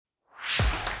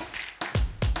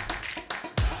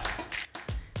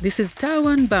This is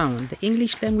Unbound, the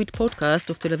English language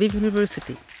podcast of Tel Aviv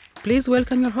University. Please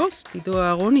welcome your host, Ido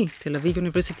Aharoni, Tel Aviv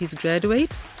University's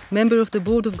graduate, member of the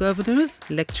Board of Governors,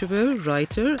 lecturer,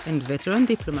 writer, and veteran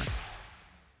diplomat.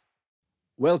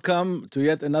 Welcome to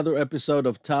yet another episode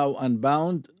of Tau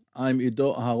Unbound. I'm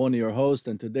Ido Aharoni, your host,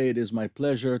 and today it is my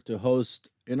pleasure to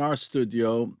host in our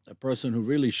studio a person who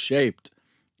really shaped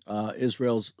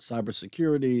Israel's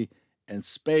cybersecurity and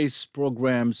space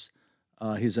programs.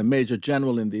 He's a major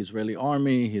general in the Israeli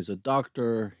army. He's a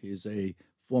doctor. He's a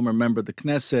former member of the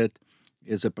Knesset.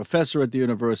 He's a professor at the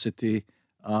university,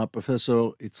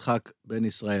 Professor Itzhak Ben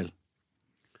Israel.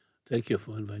 Thank you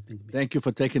for inviting me. Thank you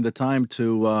for taking the time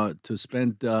to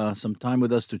spend some time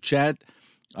with us to chat.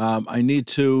 I need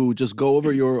to just go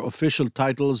over your official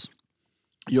titles.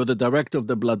 You're the director of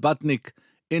the Blavatnik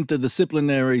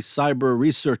Interdisciplinary Cyber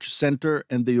Research Center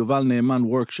and the Yuval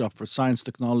Workshop for Science,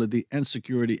 Technology, and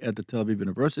Security at the Tel Aviv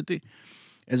University.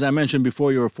 As I mentioned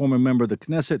before, you're a former member of the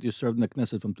Knesset. You served in the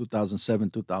Knesset from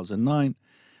 2007-2009.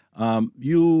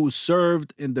 You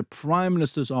served in the Prime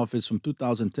Minister's office from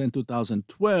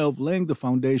 2010-2012, laying the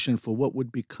foundation for what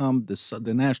would become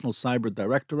the National Cyber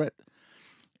Directorate.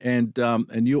 And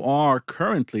you are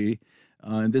currently,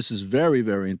 and this is very,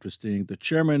 very interesting, the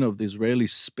chairman of the Israeli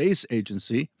Space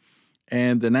Agency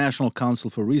and the National Council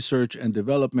for Research and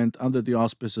Development under the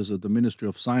auspices of the Ministry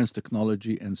of Science,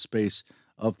 Technology, and Space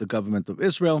of the Government of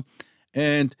Israel.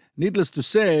 And needless to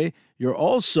say, you're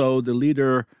also the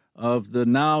leader of the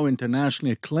now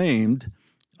internationally acclaimed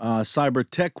Cyber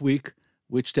Tech Week,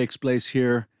 which takes place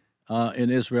here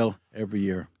in Israel every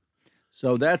year.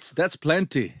 So that's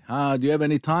plenty. Do you have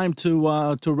any time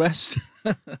to rest?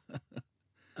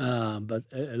 But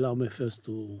allow me first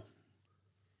to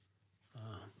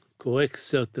correct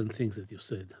certain things that you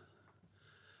said.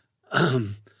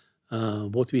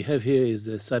 What we have here is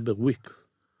the Cyber Week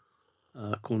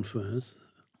conference.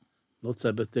 Not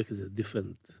Cyber Tech is a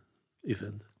different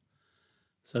event.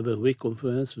 Cyber Week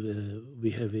conference,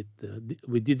 we have it.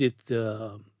 We did it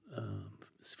a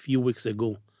few weeks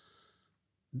ago.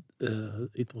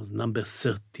 It was number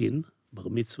 13, Bar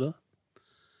Mitzvah.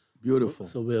 Beautiful.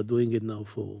 So we are doing it now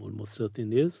for almost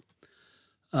 13 years.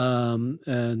 I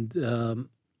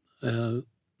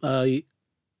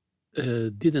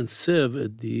didn't serve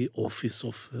at the office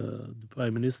of the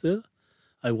Prime Minister.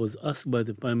 I was asked by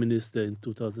the Prime Minister in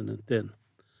 2010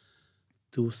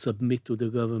 to submit to the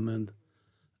government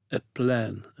a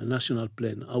plan, a national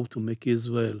plan, how to make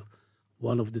Israel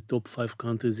one of the top 5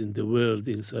 countries in the world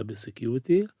in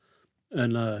cybersecurity.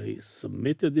 And I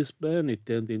submitted this plan. It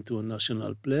turned into a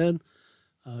national plan.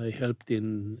 I helped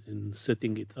in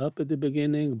setting it up at the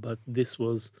beginning, but this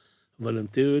was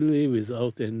voluntarily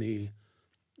without any,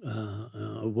 I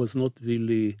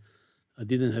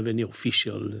didn't have any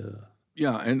official.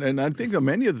 And I think that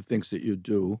many of the things that you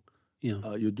do,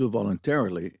 you do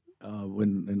voluntarily. I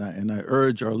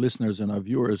urge our listeners and our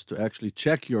viewers to actually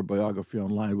check your biography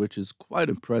online, which is quite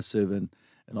impressive. And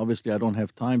obviously, I don't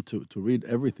have time to read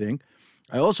everything.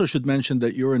 I also should mention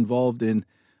that you're involved in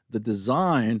the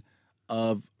design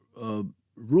of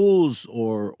rules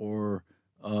or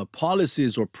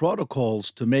policies or protocols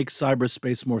to make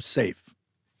cyberspace more safe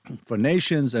for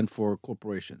nations and for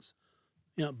corporations.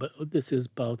 Yeah, but this is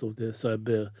part of the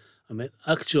cyber.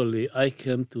 Actually, I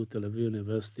came to Tel Aviv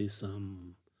University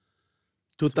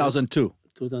 2002,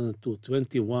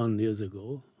 21 years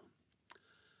ago,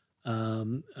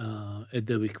 at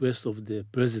the request of the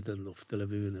president of Tel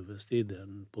Aviv University,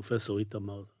 then Professor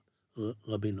Itamar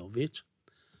Rabinovich,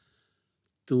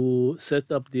 to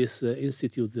set up this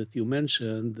institute that you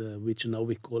mentioned, which now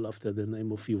we call after the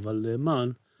name of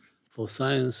Yuval for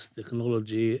science,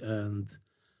 technology, and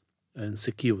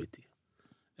security.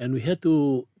 And we had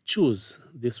to choose,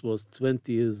 this was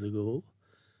 20 years ago,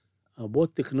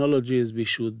 what technologies we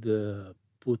should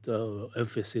put our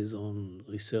emphasis on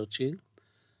researching.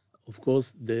 Of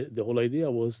course, the whole idea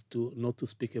was not to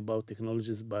speak about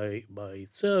technology by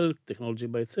itself,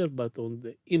 but on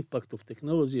the impact of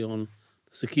technology on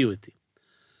security.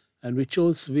 And we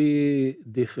chose 3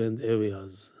 different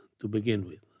areas to begin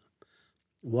with.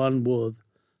 One was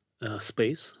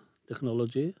space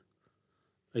technology.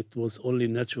 It was only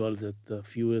natural that a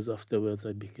few years afterwards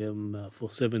I became, for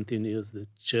 17 years, the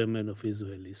chairman of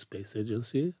Israeli Space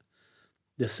Agency.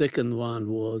 The second one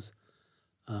was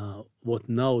what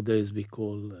nowadays we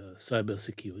call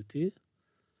cybersecurity.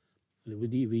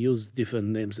 We used different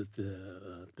names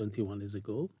 21 years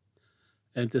ago.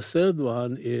 And the third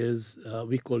one is,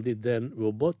 we called it then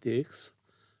robotics.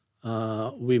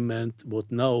 We meant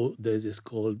what nowadays is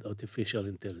called artificial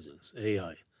intelligence,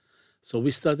 AI. So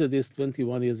we started this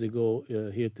 21 years ago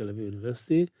here at Tel Aviv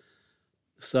University.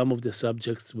 some of the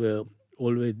subjects were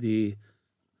already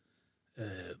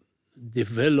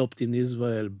developed in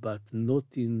Israel, but not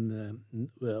in,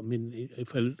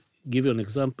 if I'll give you an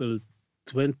example,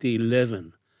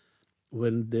 2011,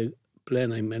 when the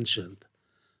plan I mentioned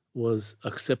was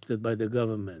accepted by the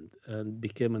government and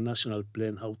became a national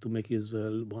plan how to make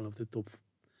Israel one of the top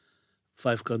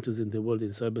 5 countries in the world in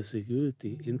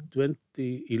cybersecurity. In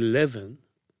 2011,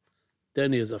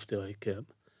 10 years after I came,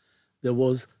 there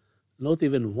was not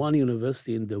even one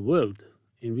university in the world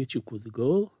in which you could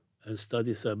go and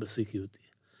study cybersecurity,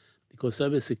 because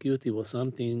cybersecurity was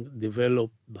something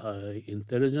developed by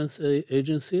intelligence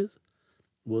agencies,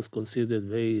 was considered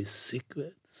very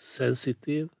secret,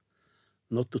 sensitive,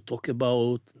 not to talk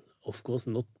about, of course,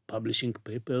 not publishing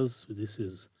papers. This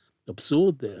is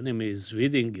absurd. The enemy is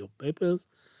reading your papers.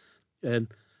 And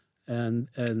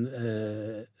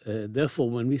therefore,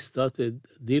 when we started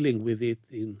dealing with it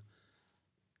in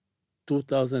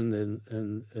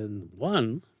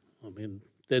 2001,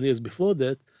 10 years before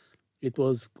that, it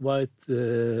was quite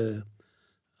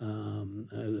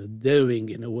daring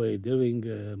in a way, daring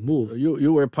move.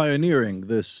 You were pioneering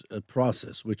this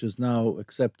process, which is now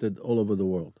accepted all over the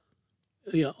world.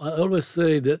 Yeah, I always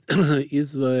say that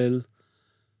Israel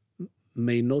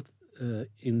may not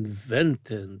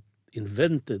invented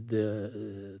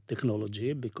the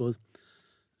technology, because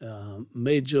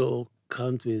major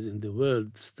countries in the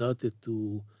world started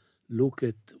to look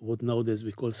at what nowadays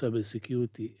we call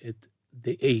cybersecurity at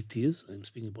the 80s. I'm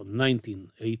speaking about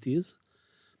 1980s.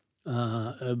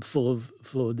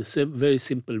 For the same very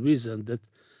simple reason that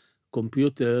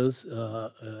computers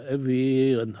every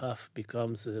year and a half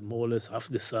becomes more or less half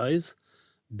the size,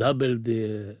 double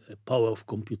the power of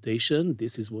computation.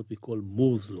 This is what we call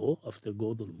Moore's law, after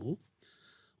Gordon Moore,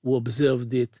 who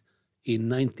observed it in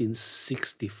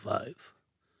 1965,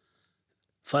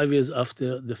 5 years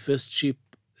after the first chip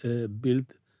built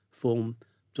from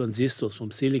transistors,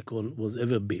 from silicon, was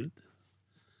ever built.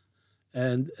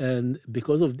 And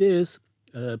because of this,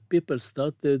 people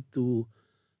started to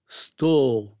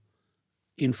store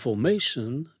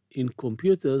information in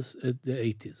computers at the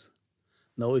 80s.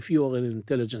 Now, if you are an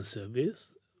intelligence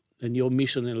service and your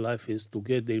mission in life is to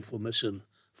get the information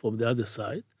from the other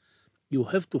side, you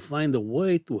have to find a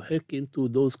way to hack into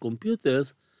those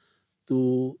computers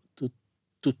to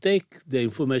take the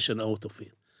information out of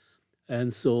it.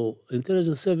 And so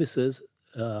intelligence services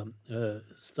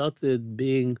started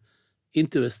being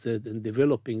interested in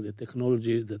developing the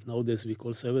technology that nowadays we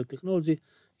call cyber technology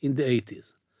in the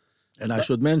 80s. And I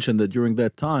should mention that during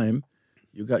that time,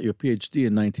 you got your PhD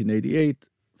in 1988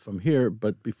 from here,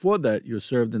 but before that, you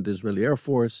served in the Israeli Air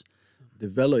Force,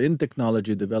 in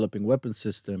technology, developing weapon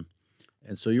system.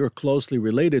 And so you're closely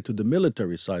related to the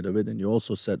military side of it, and you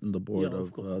also sat on the board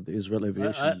of the Israel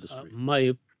aviation industry.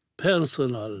 My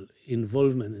personal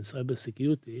involvement in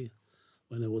cybersecurity,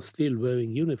 when I was still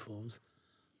wearing uniforms,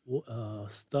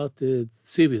 started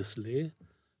seriously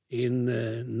in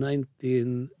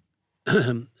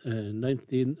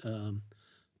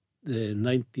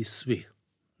 1993.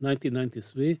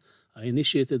 I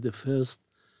initiated the first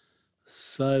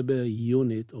cyber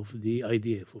unit of the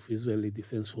IDF, of Israeli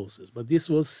Defense Forces. But this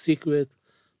was secret,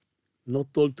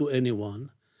 not told to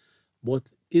anyone.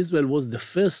 What Israel was the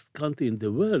first country in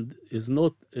the world is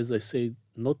not, as I say,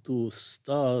 not to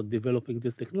start developing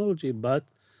this technology, but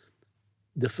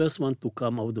the first one to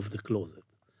come out of the closet.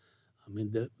 I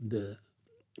mean, the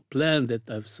plan that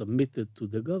I've submitted to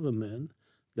the government,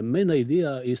 the main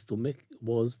idea is to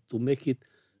make it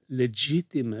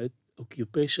legitimate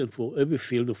occupation for every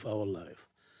field of our life.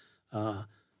 I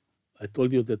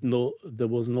told you that there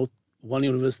was not one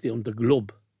university on the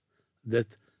globe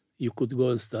that you could go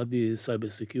and study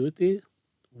cybersecurity.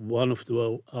 One of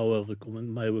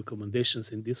my recommendations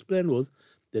in this plan was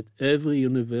that every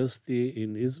university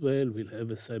in Israel will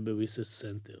have a cyber research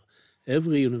center.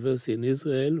 Every university in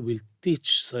Israel will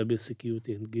teach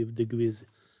cybersecurity and give degrees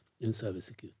in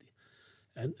cybersecurity.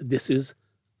 And this is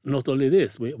not only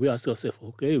this. We ask ourselves,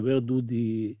 okay, where do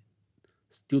the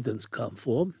students come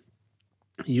from?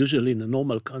 Usually in a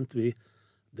normal country,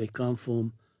 they come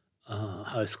from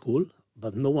high school,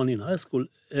 but no one in high school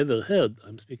ever heard,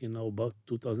 I'm speaking now about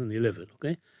 2011,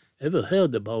 okay, ever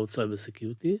heard about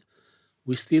cybersecurity.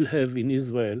 We still have in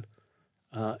Israel,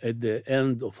 at the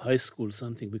end of high school,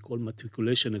 something we call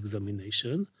matriculation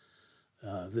examination.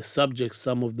 The subjects,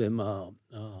 some of them are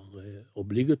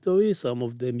obligatory, some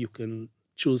of them you can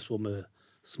choose from a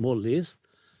small list.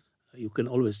 You can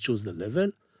always choose the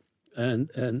level. And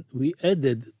we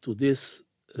added to these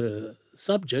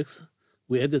subjects,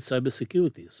 we added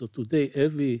cybersecurity. So today,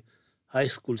 every high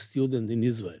school student in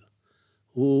Israel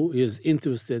who is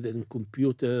interested in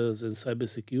computers and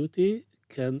cybersecurity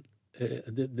can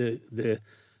the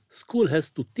school has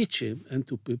to teach him and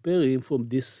to prepare him for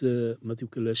this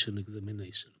matriculation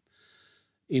examination.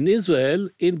 In Israel,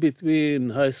 in between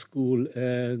high school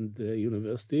and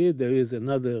university, there is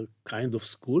another kind of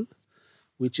school,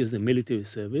 which is the military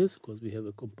service, because we have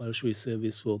a compulsory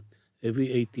service for every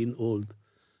 18-year-old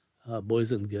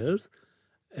boys and girls.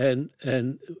 And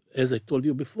as I told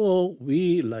you before,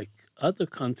 we, like other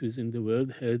countries in the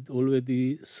world, had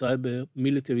already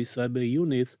military cyber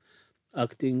units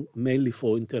acting mainly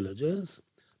for intelligence,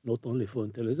 not only for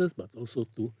intelligence, but also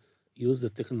to use the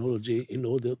technology in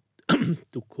order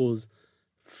to cause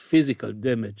physical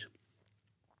damage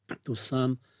to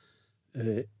some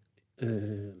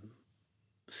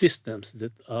systems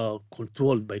that are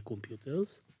controlled by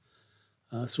computers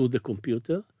through the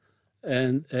computer.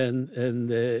 And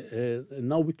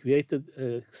now we created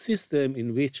a system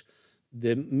in which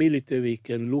the military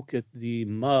can look at the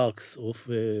marks of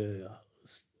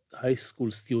high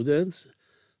school students,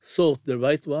 sort the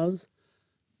right ones,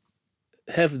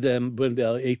 have them when they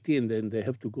are 18, then they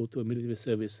have to go to a military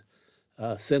service,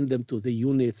 send them to the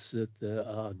units that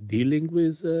are dealing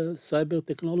with cyber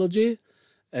technology,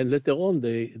 and later on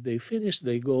they finish,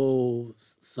 they go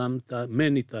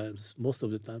many times, most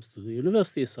of the times to the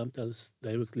university, sometimes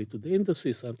directly to the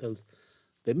industry, sometimes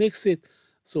they mix it.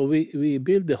 So we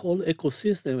build the whole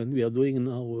ecosystem, and we are doing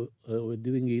now, we're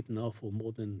doing it now for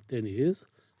more than 10 years.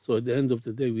 So at the end of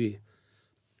the day,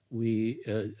 we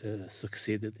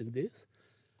succeeded in this.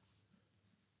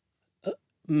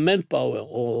 Manpower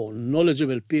or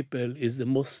knowledgeable people is the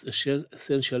most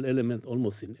essential element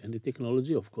almost in any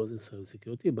technology, of course in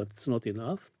cybersecurity, but it's not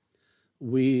enough.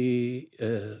 We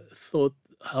thought,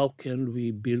 how can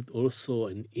we build also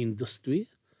an industry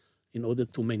in order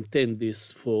to maintain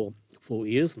this for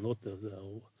years, not as a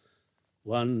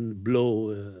one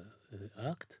blow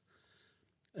act.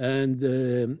 And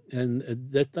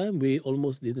at that time, we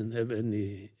almost didn't have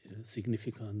any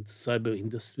significant cyber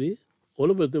industry all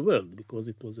over the world, because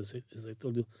it was, as I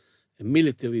told you, a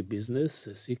military business,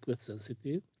 a secret,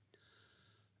 sensitive.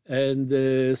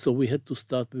 And so we had to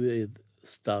start with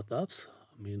startups.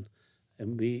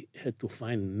 And we had to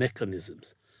find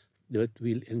mechanisms that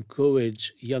will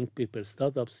encourage young people.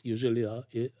 Startups usually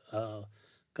are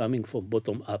coming from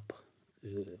bottom up.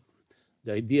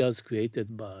 The ideas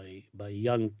created by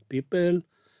young people,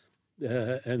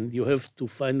 and you have to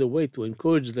find a way to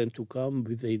encourage them to come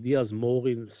with ideas more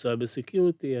in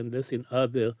cybersecurity and less in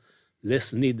other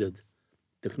less needed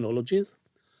technologies.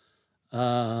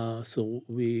 So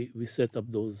we set up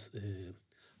those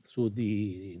through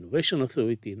the Innovation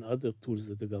Authority and other tools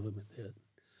that the government had.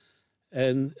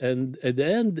 And at the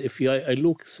end, if I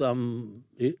look some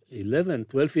 11,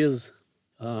 12 years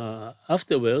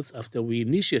afterwards, after we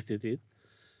initiated it,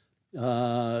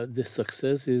 the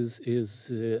success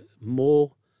is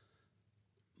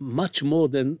much more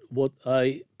than what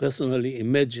I personally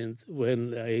imagined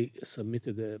when I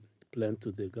submitted the plan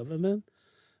to the government.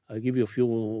 I'll give you a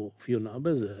few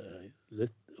numbers.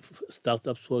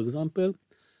 Startups, for example.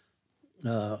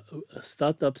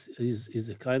 Startups is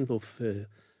a kind of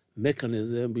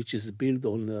mechanism which is built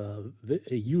on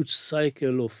a huge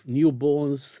cycle of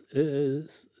newborns,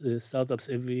 startups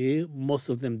every year. Most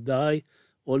of them die.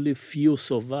 Only few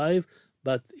survive,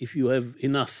 but if you have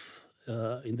enough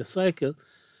in the cycle,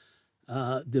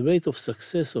 the rate of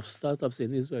success of startups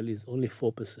in Israel is only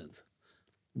 4%,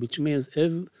 which means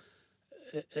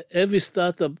every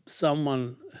startup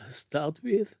someone starts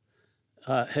with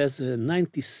has a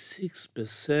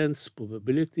 96%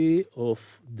 probability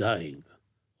of dying,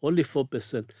 only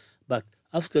 4%. But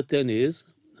after 10 years,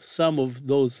 some of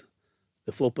those,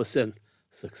 the 4%,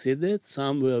 succeeded.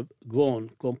 Some were grown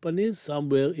companies. Some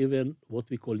were even what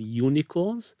we call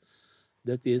unicorns,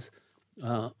 that is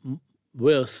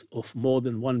worth of more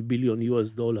than $1 billion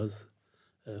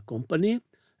company.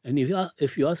 And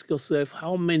if you ask yourself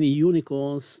how many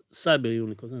unicorns, cyber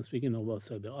unicorns, I'm speaking about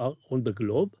cyber, are on the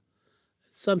globe,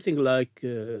 it's something like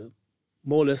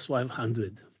more or less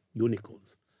 500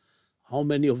 unicorns. How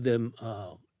many of them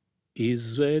are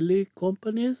Israeli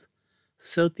companies?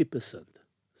 30%.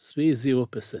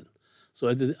 30%. So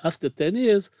after 10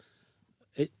 years,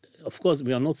 of course,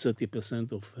 we are not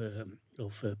 30% of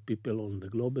people on the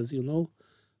globe, as you know,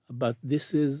 but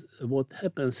this is what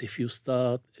happens if you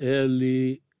start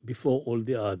early before all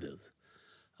the others.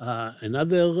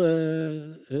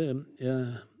 Another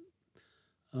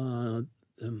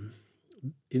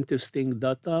interesting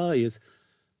data is,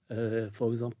 for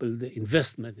example, the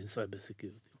investment in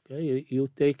cybersecurity. Okay, you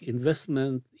take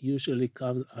investment usually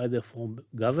comes either from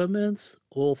governments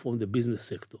or from the business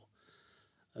sector.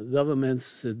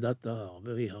 Government's data are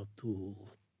very hard to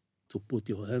put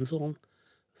your hands on.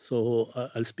 So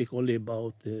I'll speak only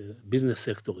about business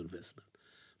sector investment.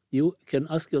 You can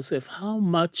ask yourself how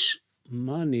much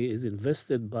money is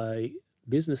invested by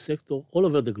business sector all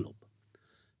over the globe.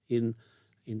 In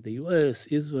the US,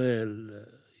 Israel,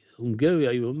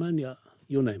 Hungary, Romania,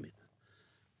 you name it.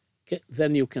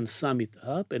 Then you can sum it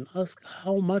up and ask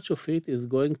how much of it is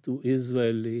going to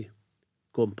Israeli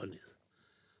companies.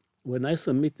 When I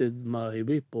submitted my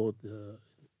report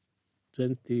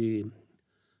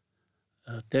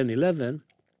 2010-11,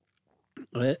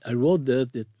 I wrote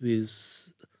that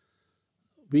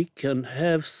we can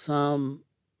have some,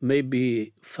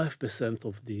 maybe 5%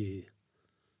 of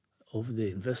the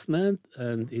investment,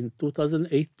 and in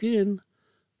 2018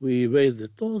 we raised the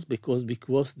toast because we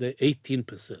crossed the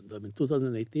 18%. I mean,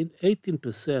 2018,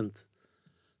 18%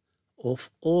 of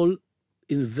all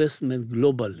investment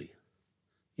globally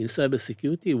in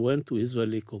cybersecurity went to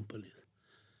Israeli companies.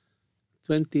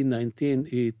 2019,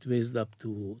 it raised up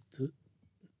to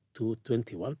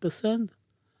 21%.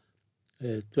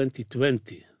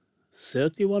 2020,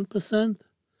 31%.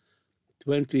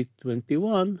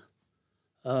 2021,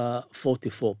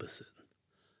 44%.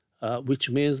 Which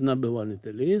means number one in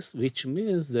the list, which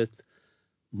means that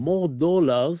more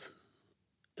dollars,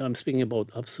 I'm speaking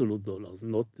about absolute dollars,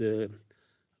 not per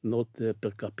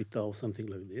capita or something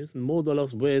like this, more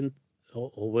dollars went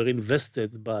or were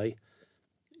invested by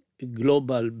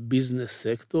global business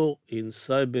sector in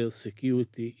cyber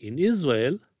security in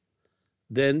Israel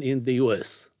than in the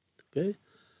US. Okay.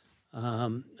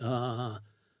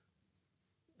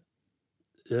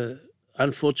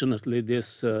 Unfortunately,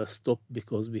 this stopped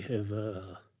because we have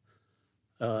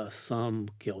some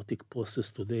chaotic process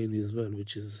today in Israel,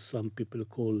 which is some people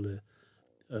call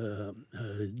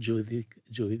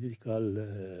juridical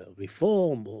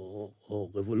reform or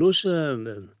revolution,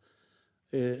 and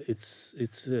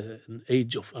it's an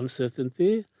age of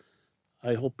uncertainty.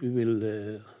 I hope we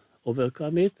will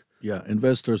overcome it. Yeah,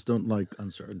 investors don't like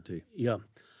uncertainty. Yeah.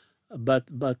 But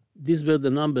these were the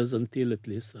numbers until at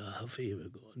least half a year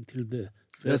ago, until the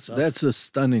first That's a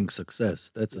stunning success.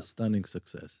 That's a stunning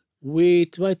success. We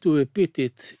try to repeat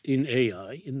it in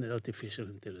AI, in artificial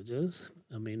intelligence.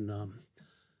 I mean,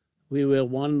 we were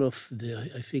one of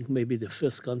I think maybe the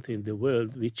first country in the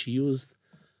world which used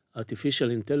artificial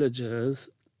intelligence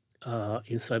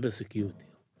in cybersecurity.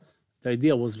 The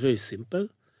idea was very simple.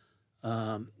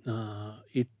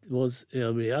 It was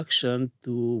a reaction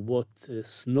to what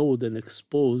Snowden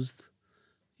exposed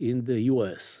in the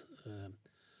U.S.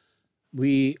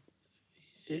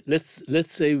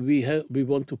 Let's say we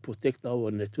want to protect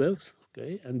our networks,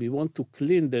 okay, and we want to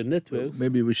clean the networks.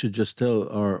 Maybe we should just tell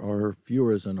our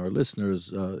viewers and our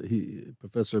listeners.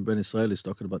 Professor Ben Israel is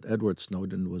talking about Edward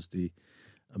Snowden, was the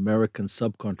American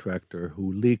subcontractor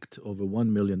who leaked over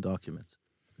 1 million documents.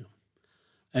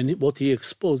 And what he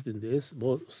exposed in this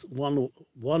was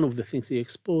one of the things he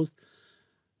exposed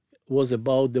was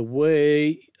about the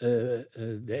way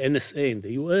the NSA in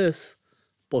the U.S.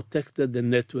 protected the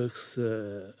networks,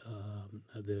 the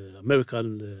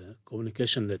American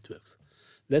communication networks.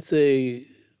 Let's say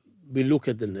we look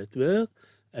at the network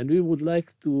and we would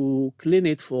like to clean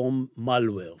it from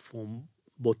malware, from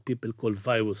what people call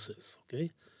viruses,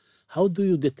 okay? How do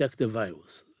you detect a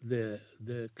virus? The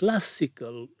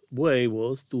classical way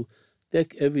was to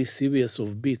take every series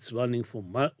of bits running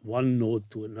from one node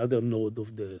to another node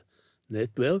of the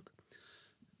network,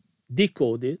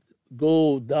 decode it,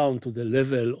 go down to the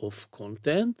level of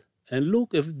content, and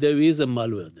look if there is a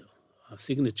malware there, a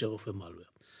signature of a malware.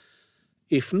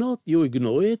 If not, you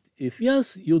ignore it. If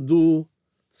yes, you do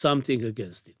something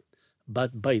against it.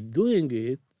 But by doing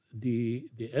it, the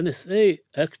NSA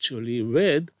actually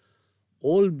read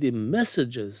all the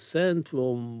messages sent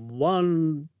from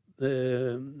one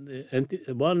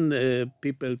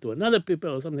people to another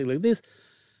people or something like this,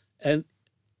 and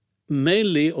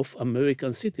mainly of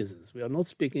American citizens. We are not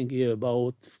speaking here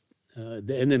about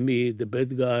the enemy, the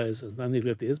bad guys, and nothing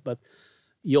like this, but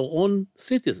your own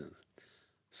citizens.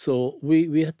 So we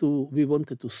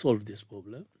wanted to solve this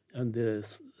problem, and the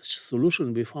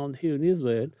solution we found here in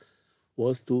Israel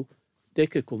was to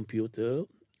take a computer,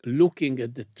 looking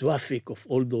at the traffic of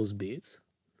all those bits,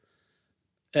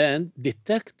 and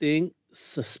detecting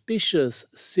suspicious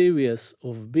series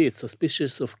of bits,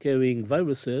 suspicious of carrying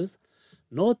viruses,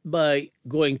 not by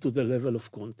going to the level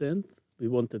of content, we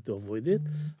wanted to avoid it,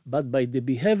 but by the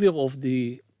behavior of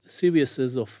the series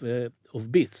of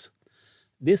bits.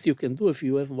 This you can do if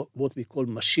you have what we call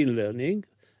machine learning,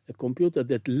 a computer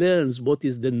that learns what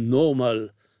is the normal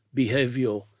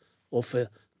behavior of a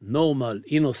normal,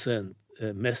 innocent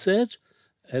message,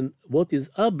 And what is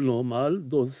abnormal,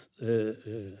 those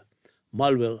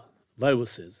malware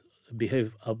viruses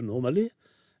behave abnormally.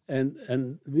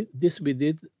 And this we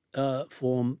did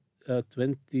from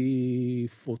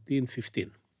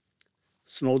 2014-15.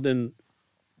 Snowden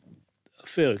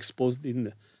affair exposed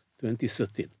in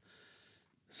 2013.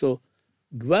 So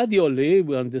gradually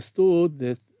we understood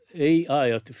that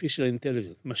AI, artificial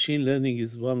intelligence, machine learning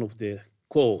is one of the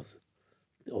cores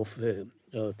of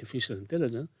artificial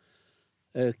intelligence,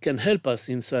 can help us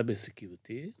in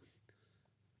cybersecurity.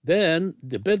 Then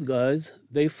the bad guys,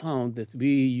 they found that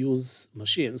we use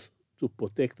machines to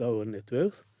protect our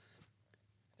networks,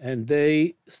 and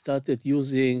they started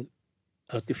using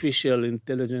artificial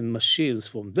intelligent machines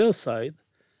from their side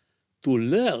to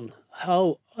learn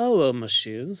how our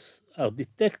machines are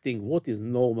detecting what is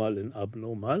normal and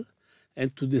abnormal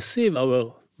and to deceive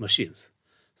our machines.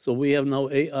 So we have now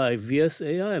AI vs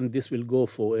AI, and this will go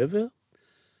forever.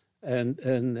 And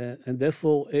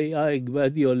therefore AI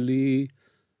gradually,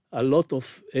 a lot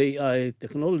of AI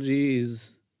technology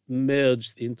is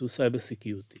merged into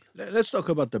cybersecurity. Let's talk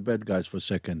about the bad guys for a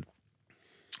second.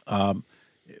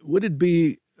 Would it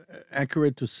be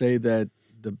accurate to say that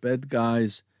the bad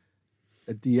guys,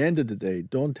 at the end of the day,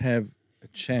 don't have a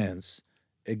chance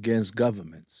against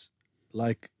governments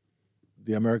like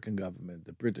the American government,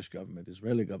 the British government, the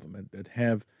Israeli government, that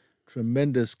have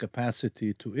tremendous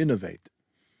capacity to innovate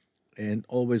and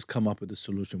always come up with a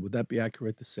solution? Would that be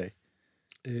accurate to say?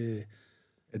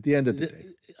 At the end of the day.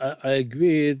 I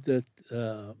agree that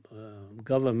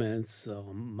governments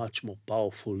are much more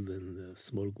powerful than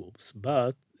small groups,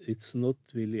 but it's not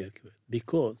really accurate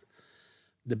because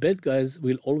the bad guys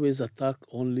will always attack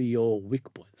only your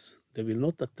weak points. They will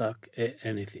not attack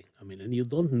anything. I mean, and you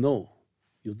don't know.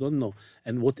 You don't know.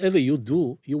 And whatever you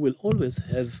do, you will always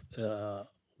have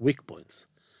weak points.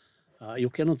 You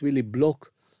cannot really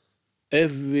block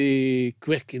every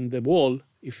crack in the wall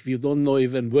if you don't know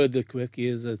even where the crack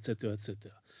is, etc.,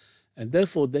 etc. And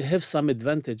therefore, they have some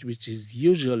advantage, which is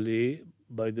usually,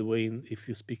 by the way, if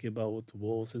you speak about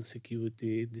wars and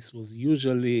security, this was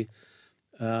usually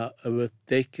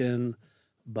taken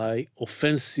by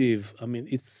offensive. I mean,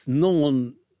 it's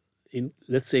known in,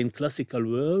 let's say, in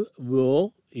classical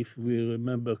war, if we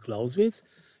remember Clausewitz,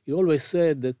 he always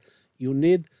said that you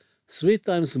need 3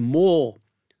 times more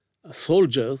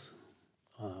soldiers.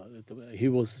 He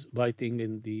was writing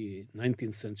in the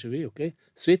 19th century, okay?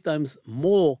 3 times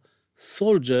more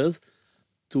soldiers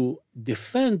to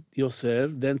defend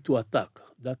yourself than to attack.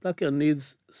 The attacker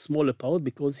needs smaller power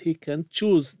because he can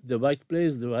choose the right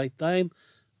place, the right time,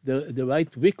 the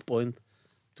right weak point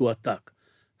to attack.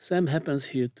 Same happens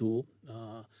here too.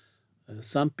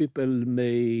 Some people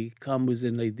may come with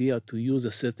an idea to use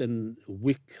a certain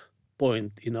weak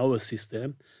point in our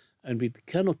system, and we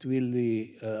cannot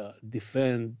really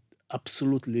defend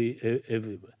absolutely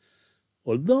everywhere.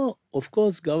 Although, of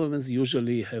course, governments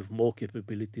usually have more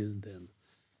capabilities than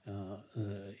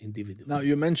individuals. Now,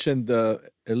 you mentioned the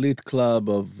elite club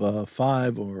of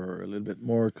 5 or a little bit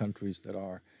more countries that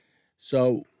are.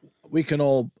 So we can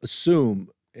all assume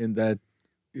in that,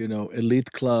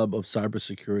 elite club of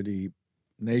cybersecurity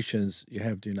nations, you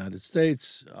have the United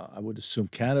States. I would assume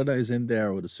Canada is in there.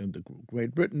 I would assume the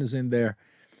Great Britain is in there.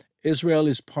 Israel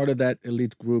is part of that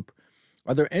elite group.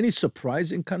 Are there any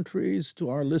surprising countries to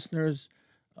our listeners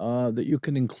that you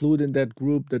can include in that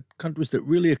group, that countries that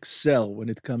really excel when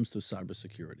it comes to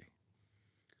cybersecurity?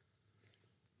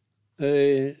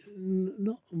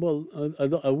 No, well,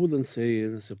 I wouldn't say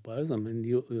a surprise. I mean,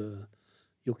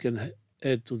 you can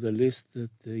add to the list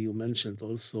that you mentioned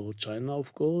also China,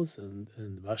 of course, and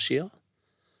Russia,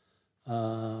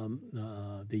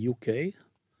 the UK.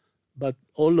 But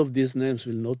all of these names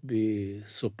will not be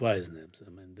surprise names. I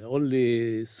mean, the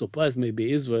only surprise may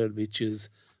be Israel, which is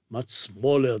much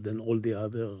smaller than all the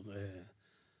other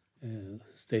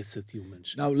states that you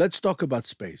mentioned. Now, let's talk about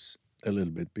space a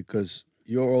little bit, because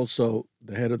you're also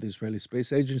the head of the Israeli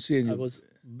Space Agency. And I was,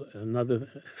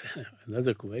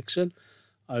 another correction,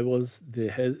 I was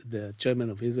the chairman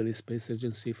of Israeli Space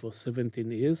Agency for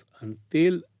 17 years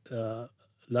until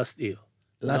last year.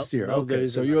 Last year, okay.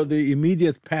 So you're the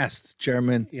immediate past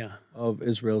chairman Yeah. of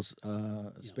Israel's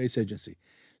space agency.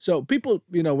 So people,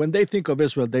 when they think of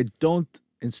Israel, they don't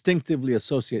instinctively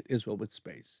associate Israel with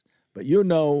space. But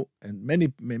and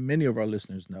many of our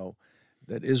listeners know,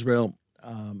 that Israel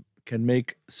can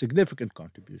make significant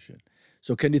contribution.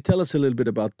 So can you tell us a little bit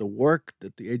about the work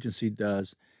that the agency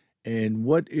does, and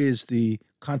what is the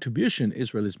contribution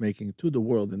Israel is making to the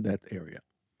world in that area?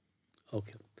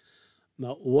 Okay.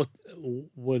 Now,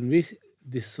 when we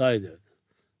decided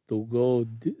to go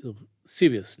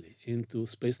seriously into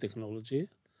space technology,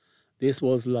 This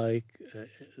was like,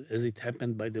 as it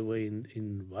happened, by the way,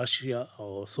 in Russia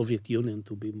or Soviet Union,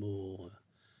 to be more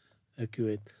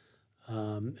accurate,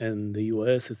 and the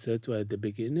US, etc. At the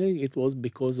beginning, it was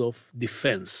because of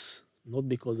defense, not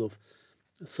because of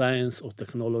science or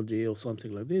technology or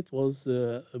something like that. It was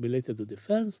related to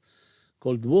defense,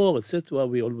 Cold War, etc.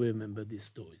 We all remember these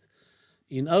stories.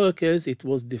 In our case, it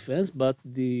was defense, but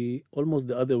almost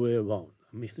the other way around.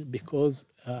 I mean, because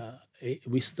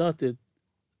we started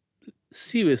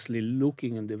seriously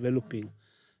looking and developing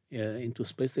into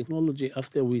space technology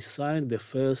after we signed the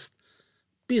first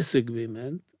peace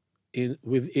agreement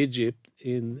with Egypt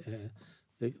in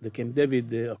the Camp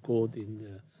David Accord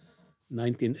in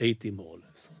 1980, more or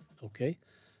less. Okay,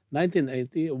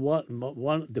 1980.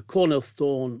 The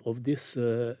cornerstone of this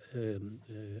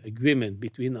agreement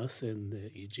between us and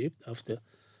Egypt, after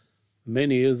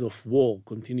many years of war,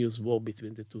 continuous war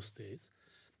between the two states,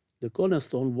 the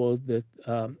cornerstone was that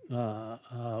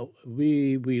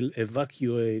we will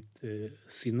evacuate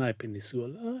Sinai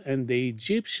Peninsula, and the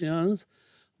Egyptians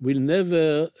will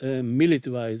never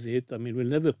militarize it. I mean, will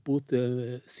never put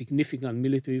a significant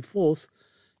military force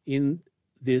in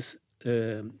this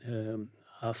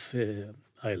half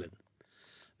island.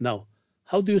 Now,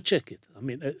 how do you check it? I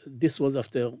mean, this was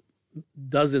after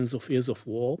dozens of years of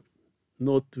war,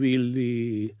 not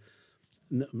really,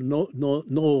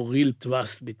 no real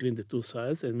trust between the two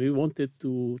sides, and we wanted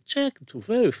to check, to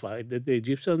verify that the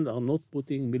Egyptians are not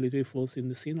putting military force in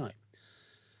the Sinai.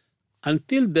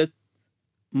 Until that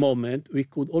moment, we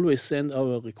could always send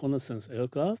our reconnaissance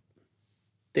aircraft,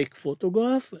 take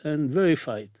photograph, and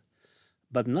verify it.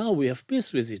 But now we have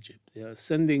peace with Egypt.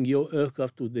 Sending your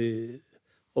aircraft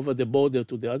over the border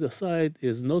to the other side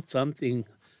is not something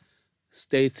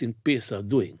states in peace are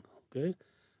doing. Okay,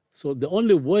 so the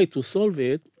only way to solve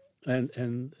it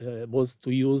was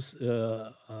to use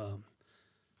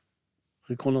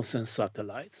reconnaissance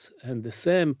satellites. And the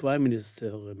same Prime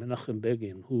Minister Menachem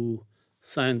Begin, who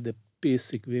signed the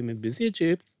peace agreement with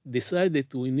Egypt, decided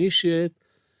to initiate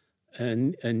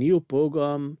a new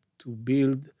program to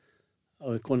build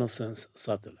reconnaissance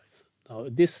satellites. Now,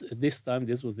 this time,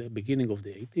 this was the beginning of the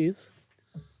 80s.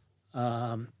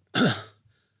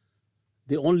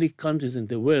 The only countries in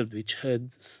the world which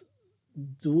had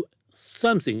do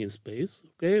something in space,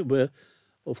 okay, were,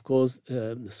 of course,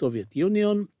 the Soviet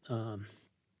Union,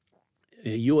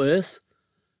 US,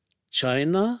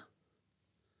 China,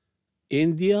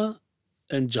 India,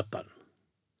 and Japan.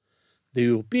 The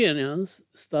Europeans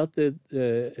started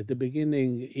at the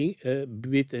beginning.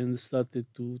 Britain started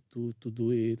to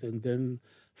do it, and then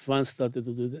France started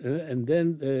to do it, and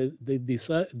then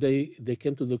they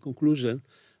came to the conclusion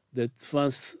that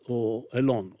France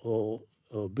alone or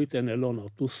Britain alone are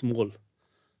too small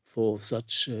for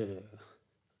such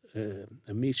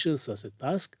a mission, such a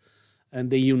task, and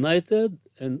they united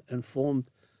and formed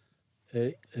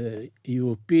a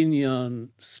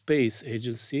European Space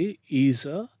Agency,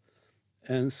 ESA.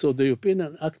 And so the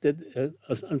Europeans acted,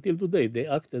 until today, they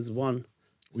act as one.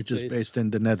 Which is based in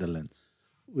the Netherlands.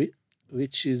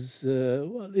 Which is,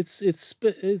 it's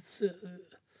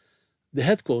the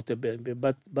headquarters,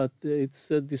 but it's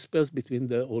dispersed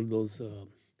between all those.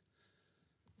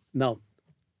 Now,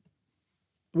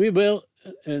 we were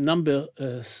number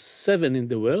 7 in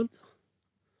the world.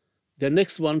 The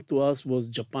next one to us was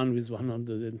Japan with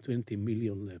 120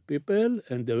 million people,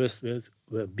 and the rest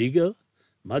were bigger,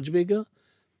 much bigger.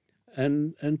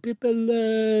 And people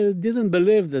didn't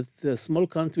believe that a small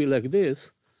country like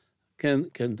this can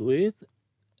do it.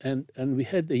 And we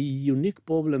had a unique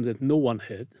problem that no one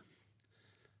had.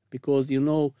 Because,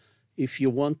 if you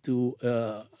want to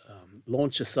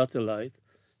launch a satellite,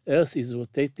 Earth is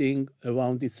rotating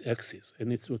around its axis,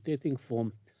 and it's rotating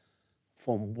from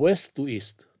west to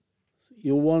east.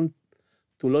 You want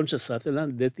to launch a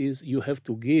satellite, that is, you have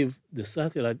to give the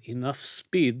satellite enough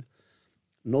speed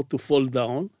not to fall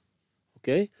down,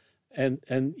 okay?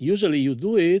 And usually you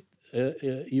do it,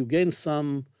 you gain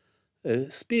some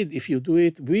speed if you do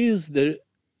it with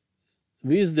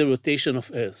the rotation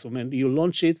of Earth. So when you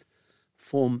launch it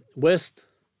from west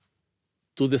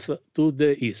to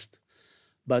the east.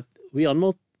 But we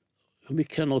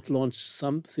cannot launch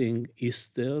something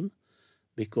eastern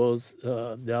because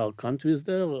there are countries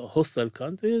there, hostile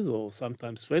countries or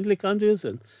sometimes friendly countries,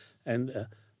 and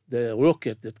the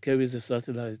rocket that carries the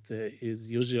satellite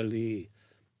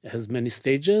has many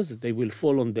stages. They will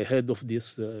fall on the head of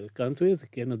these countries. They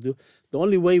cannot do. The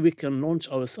only way we can launch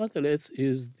our satellites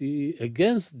is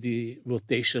against the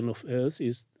rotation of Earth,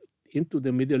 is into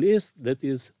the Middle East, that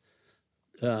is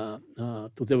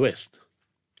to the west,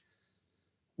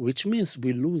 which means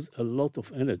we lose a lot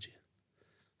of energy.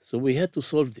 So we had to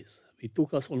solve this. It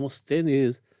took us almost 10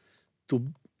 years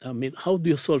how do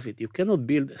you solve it? You cannot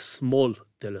build a small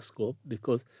telescope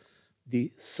because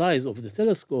the size of the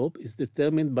telescope is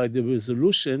determined by the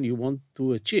resolution you want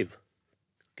to achieve,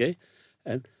 okay?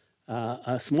 And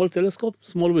a small telescope,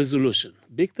 small resolution.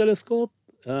 Big telescope,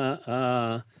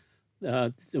 the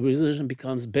resolution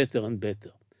becomes better and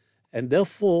better. And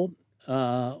therefore,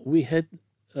 we had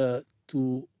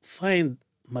to find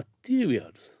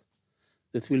materials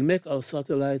that will make our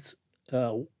satellites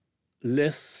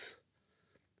less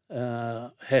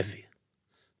heavy,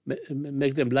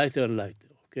 make them lighter and lighter,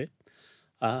 okay?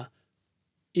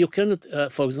 You cannot,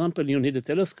 for example, you need a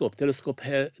telescope. Telescope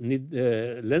need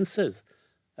lenses.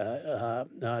 The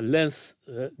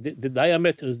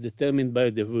diameter is determined by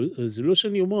the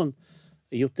resolution you want.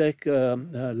 You take,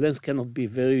 lens cannot be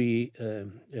very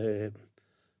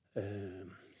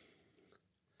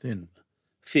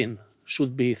thin,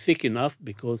 should be thick enough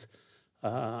because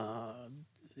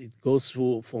it goes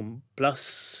through from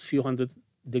plus few hundred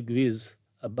degrees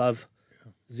above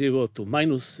zero to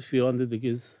minus few hundred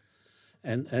degrees,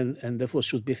 and therefore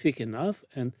should be thick enough.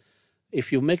 And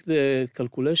if you make the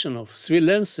calculation of 3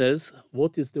 lenses,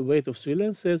 what is the weight of 3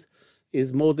 lenses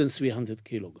is more than 300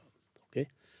 kilograms, okay?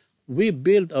 We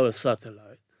build our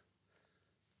satellite.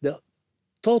 The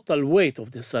total weight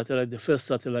of the satellite, the first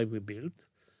satellite we built,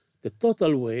 the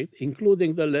total weight,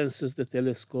 including the lenses, the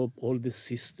telescope, all the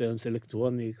systems,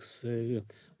 electronics,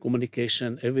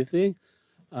 communication, everything,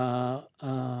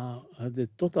 the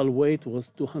total weight was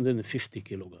 250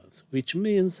 kilograms, which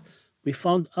means we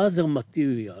found other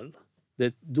material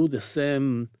that do the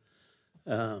same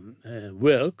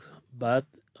work, but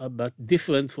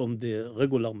different from the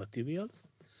regular materials.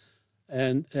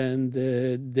 And when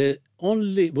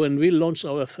we launched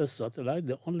our first satellite,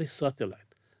 the only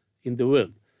satellite in the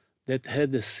world that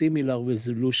had a similar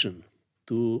resolution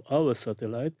to our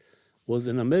satellite was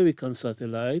an American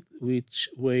satellite which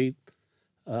weighed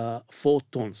 4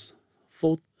 tons,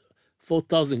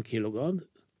 4,000 kilograms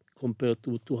compared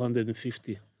to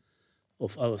 250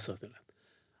 of our satellite.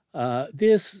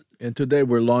 And today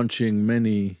we're launching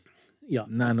many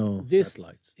nano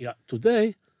satellites. Yeah,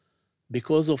 today,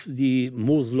 because of the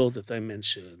Moore's law that I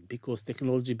mentioned, because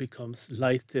technology becomes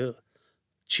lighter,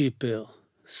 cheaper,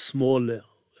 smaller,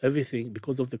 everything,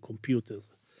 because of the computers.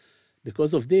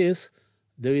 Because of this,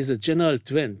 there is a general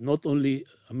trend, not only,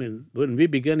 when we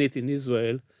began it in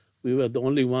Israel, we were the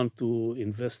only one to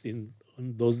invest in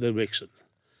those directions.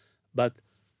 But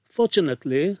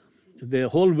fortunately, the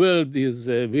whole world is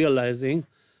realizing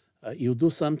you do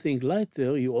something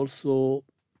lighter, you also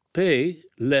pay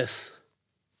less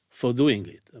for doing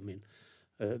it.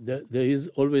 There is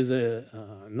always a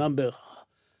number,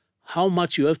 how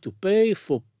much you have to pay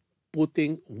for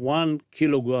putting 1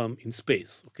 kilogram in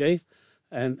space, okay?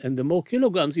 And the more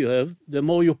kilograms you have, the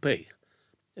more you pay.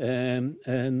 And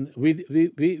we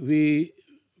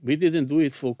didn't do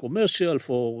it for commercial,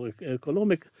 for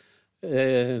economic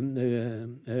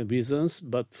reasons,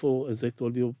 but for, as I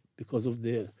told you, because of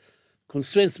the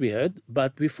constraints we had.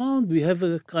 But we found we have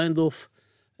a kind of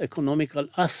economical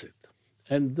asset.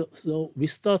 And so we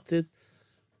started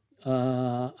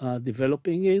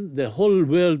developing it. The whole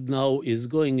world now is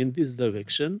going in this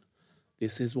direction.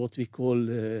 This is what we call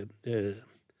the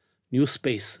new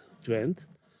space trend.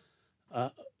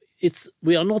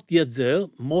 We are not yet there.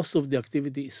 Most of the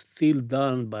activity is still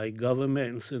done by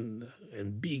governments and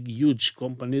big, huge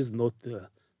companies, not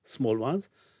small ones.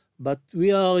 But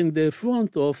we are in the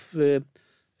front of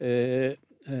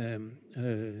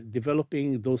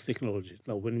developing those technologies.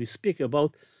 Now, when we speak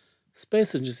about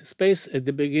space at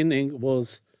the beginning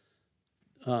was,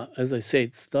 as I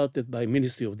said, started by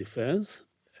Ministry of Defense,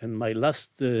 and my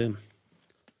last duty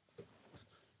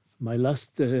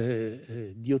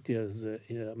as,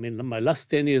 my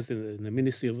last 10 years in the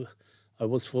Ministry of, I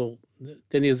was for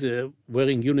 10 years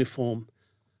wearing uniform.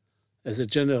 As a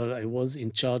general, I was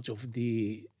in charge of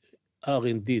the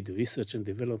R&D, the research and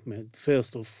development,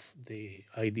 first of the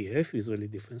IDF, Israeli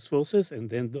Defense Forces, and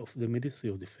then of the Ministry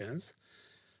of Defense.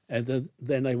 And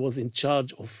then I was in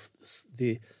charge of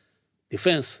the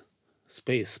defense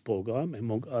space program,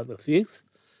 among other things.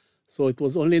 So it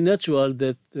was only natural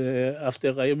that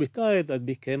after I retired, I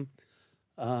became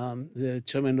the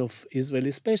chairman of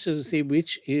Israeli Space Agency,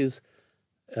 which is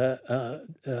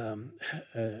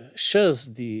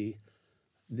shares the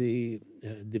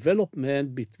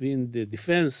development between the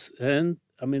defense and,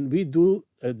 we do,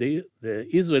 the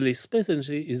Israeli Space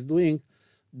Agency is doing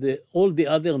all the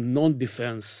other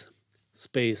non-defense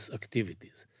space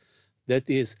activities. That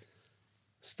is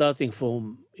starting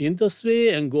from industry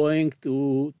and going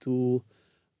to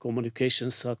communication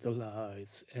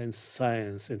satellites and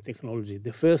science and technology.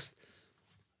 The first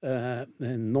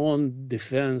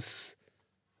non-defense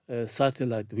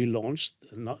satellite we launched,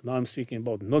 now I'm speaking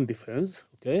about non-defense,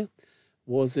 okay,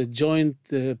 was a joint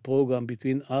program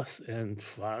between us and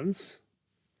France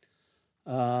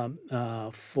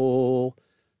for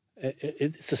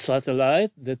it's a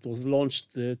satellite that was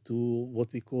launched to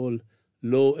what we call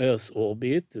low Earth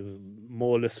orbit,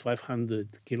 more or less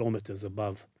 500 kilometers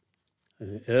above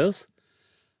Earth.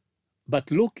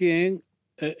 But looking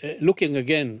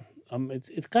again,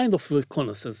 it's kind of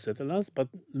reconnaissance satellites, but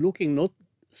looking not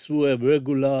through a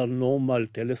regular normal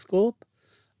telescope,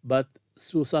 but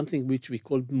through something which we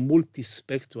call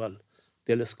multispectral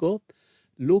telescope,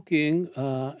 looking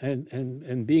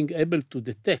and being able to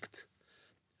detect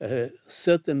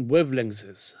certain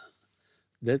wavelengths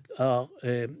that are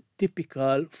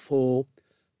typical for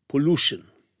pollution.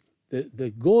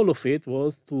 The goal of it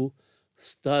was to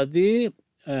study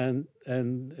and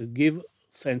give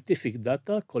scientific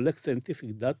data, collect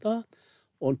scientific data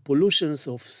on pollutions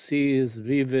of seas,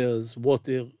 rivers,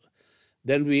 water.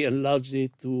 Then we enlarged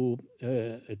it to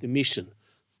the mission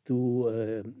to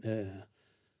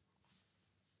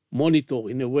monitor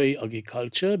in a way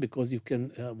agriculture, because you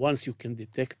can once you can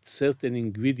detect certain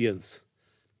ingredients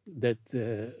that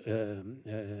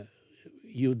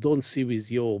you don't see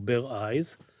with your bare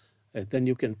eyes, then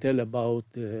you can tell about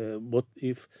what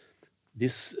if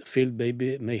this field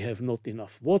may have not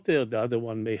enough water, the other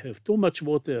one may have too much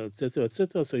water, etc.,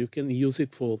 etc. So you can use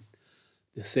it for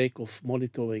the sake of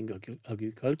monitoring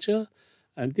agriculture.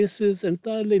 And this is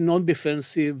entirely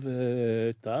non-defensive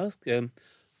task. And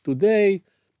today,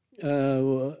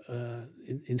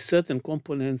 in certain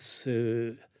components,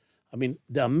 I mean,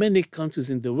 there are many countries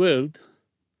in the world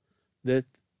that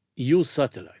use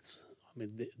satellites. I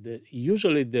mean,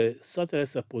 usually the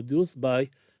satellites are produced by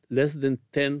less than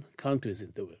 10 countries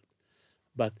in the world.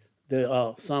 But there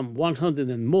are some 100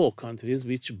 and more countries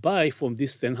which buy from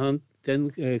these 10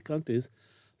 countries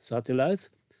satellites.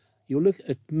 You look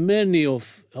at many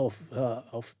of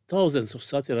thousands of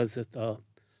satellites that are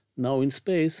now in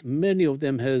space, many of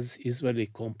them has Israeli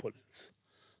components.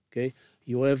 Okay,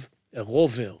 you have a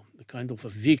rover, a kind of a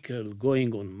vehicle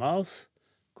going on Mars,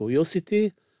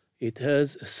 Curiosity. It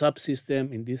has a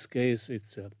subsystem. In this case,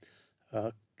 it's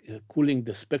cooling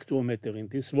the spectrometer in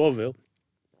this rover,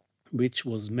 which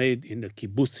was made in a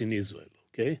kibbutz in Israel.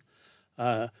 Okay,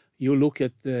 you look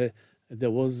at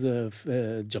there was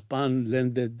Japan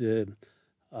landed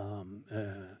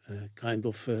kind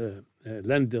of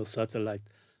lander satellite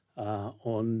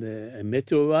on a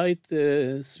meteorite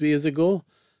 3 years ago.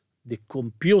 The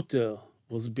computer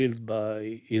was built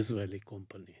by Israeli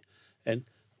company. And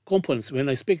components, when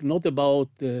I speak not about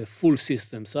full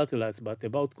system satellites, but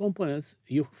about components,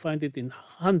 you find it in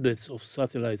hundreds of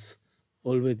satellites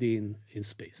already in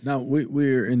space. Now,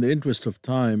 we're in the interest of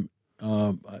time.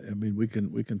 I mean, we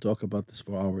can talk about this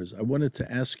for hours. I wanted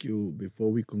to ask you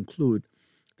before we conclude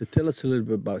to tell us a little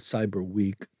bit about Cyber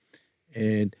Week,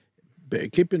 and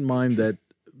keep in mind that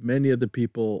many of the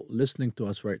people listening to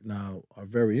us right now are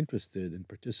very interested in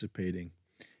participating.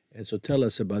 And so tell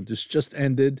us about this. Just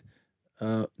ended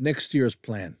next year's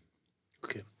plan.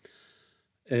 Okay.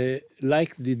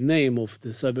 Like the name of the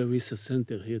Cyber Research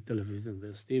Center here at Tel Aviv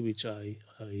University, which I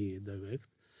direct,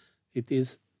 it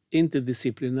is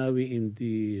interdisciplinary in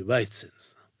the right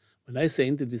sense. When I say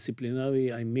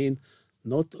interdisciplinary, I mean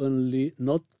not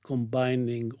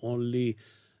combining only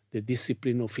the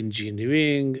discipline of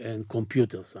engineering and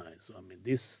computer science. I mean,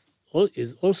 this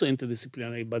is also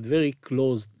interdisciplinary, but very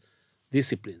closed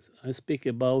disciplines. I speak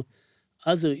about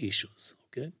other issues,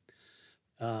 okay?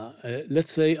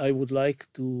 Let's say I would like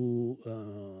to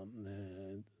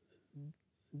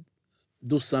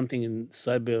do something in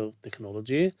cyber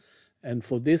technology, and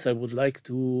for this I would like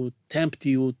to tempt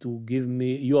you to give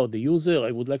me, you are the user,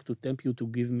 I would like to tempt you to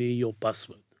give me your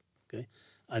password, okay?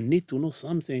 I need to know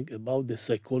something about the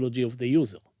psychology of the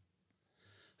user.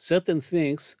 Certain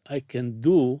things I can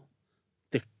do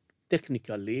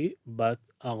technically, but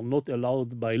are not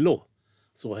allowed by law.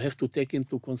 So I have to take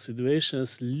into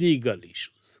considerations legal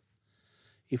issues.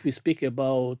 If we speak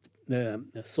about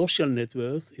social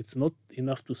networks, it's not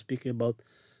enough to speak about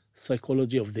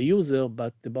psychology of the user,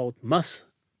 but about mass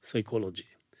psychology,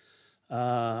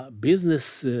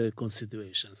 business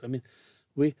considerations. I mean,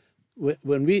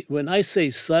 when I say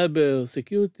cyber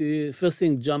security, first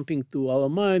thing jumping to our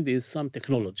mind is some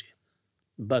technology,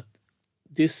 but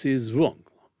this is wrong.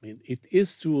 I mean, it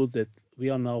is true that we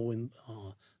are now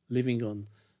living on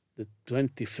the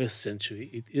 21st century.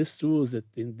 It is true that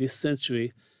in this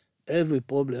century, every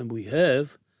problem we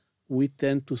have, we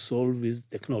tend to solve with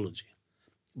technology.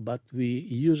 but we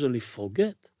usually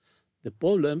forget the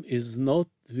problem is not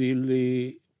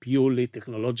really purely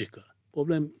technological.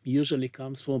 Problem usually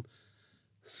comes from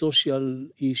social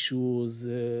issues,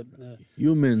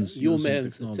 Humans,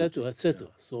 etc., etc.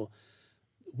 So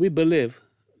we believe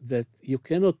that you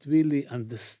cannot really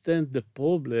understand the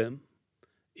problem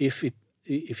if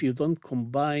you don't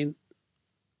combine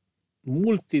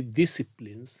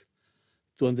multidisciplines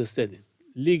to understand it.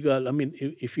 Legal, I mean,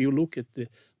 if you look at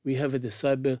we have at the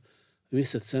Cyber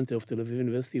Research Center of Tel Aviv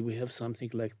University, we have something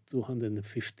like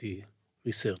 250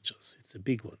 researchers. It's a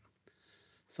big one.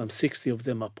 Some 60 of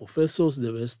them are professors,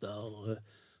 the rest are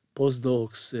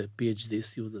postdocs, PhD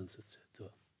students, etc.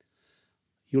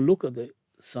 You look at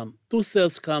some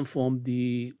 2/3 come from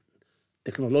the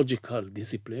technological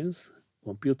disciplines,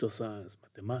 computer science,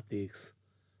 mathematics,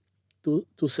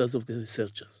 2/3 of the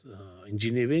researchers,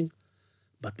 engineering,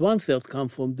 but 1/3 come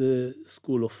from the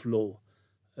School of Law,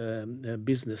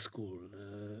 business school,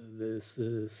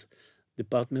 this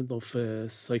Department of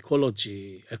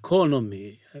Psychology,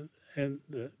 Economy, and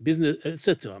business,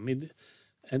 etc. I mean,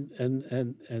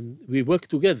 and we work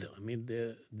together. I mean,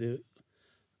 the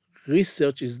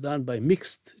research is done by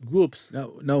mixed groups.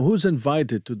 Now, who's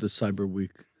invited to the Cyber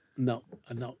Week? Now,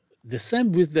 the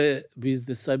same with the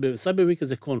Cyber Week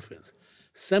as a conference.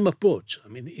 Same approach. I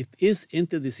mean, it is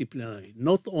interdisciplinary.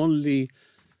 Not only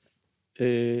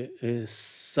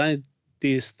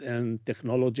scientists and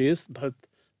technologists, but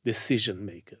decision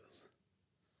makers.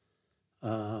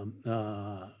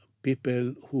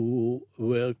 People who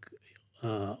work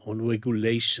on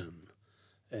regulation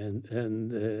and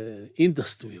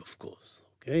industry, of course.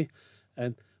 Okay,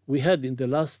 and we had in the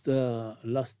last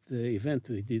event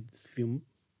we did a few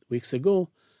weeks ago,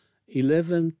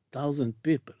 11,000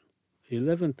 people.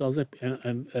 11,000,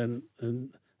 and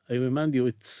I remind you,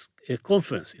 it's a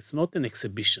conference. It's not an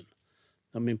exhibition.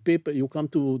 I mean, people, you come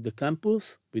to the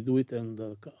campus. We do it on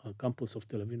the campus of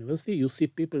Tel Aviv University. You see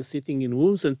people sitting in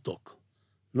rooms and talk.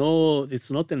 No,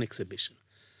 it's not an exhibition.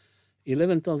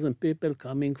 11,000 people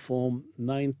coming from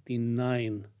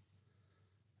 99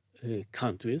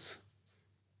 countries.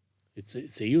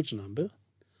 It's a huge number.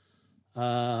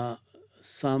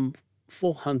 Some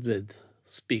 400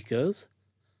 speakers,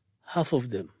 half of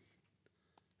them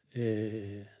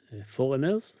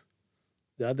foreigners,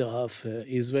 the other half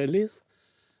Israelis,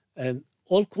 and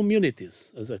all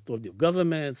communities, as I told you,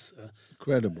 governments,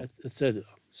 incredible, etc.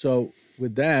 So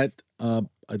with that,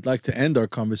 I'd like to end our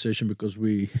conversation because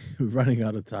we're running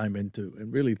out of time, and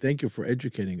really thank you for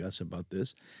educating us about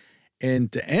this,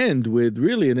 and to end with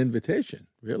really an invitation,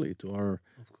 really, to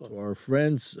our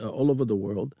friends all over the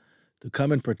world to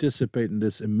come and participate in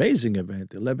this amazing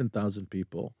event. 11,000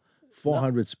 people,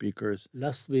 400 speakers.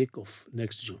 Last week of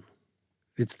next June.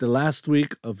 It's the last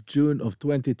week of June of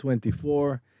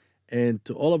 2024. And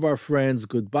to all of our friends,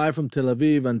 goodbye from Tel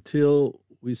Aviv until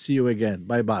we see you again.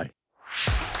 Bye-bye.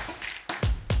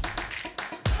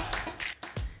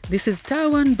 This is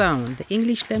Unbound, the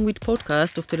English language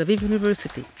podcast of Tel Aviv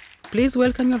University. Please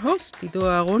welcome your host, Ido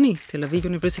Aharoni, Tel Aviv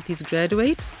University's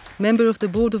graduate, member of the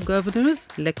Board of Governors,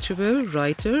 lecturer,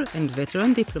 writer, and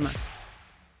veteran diplomat.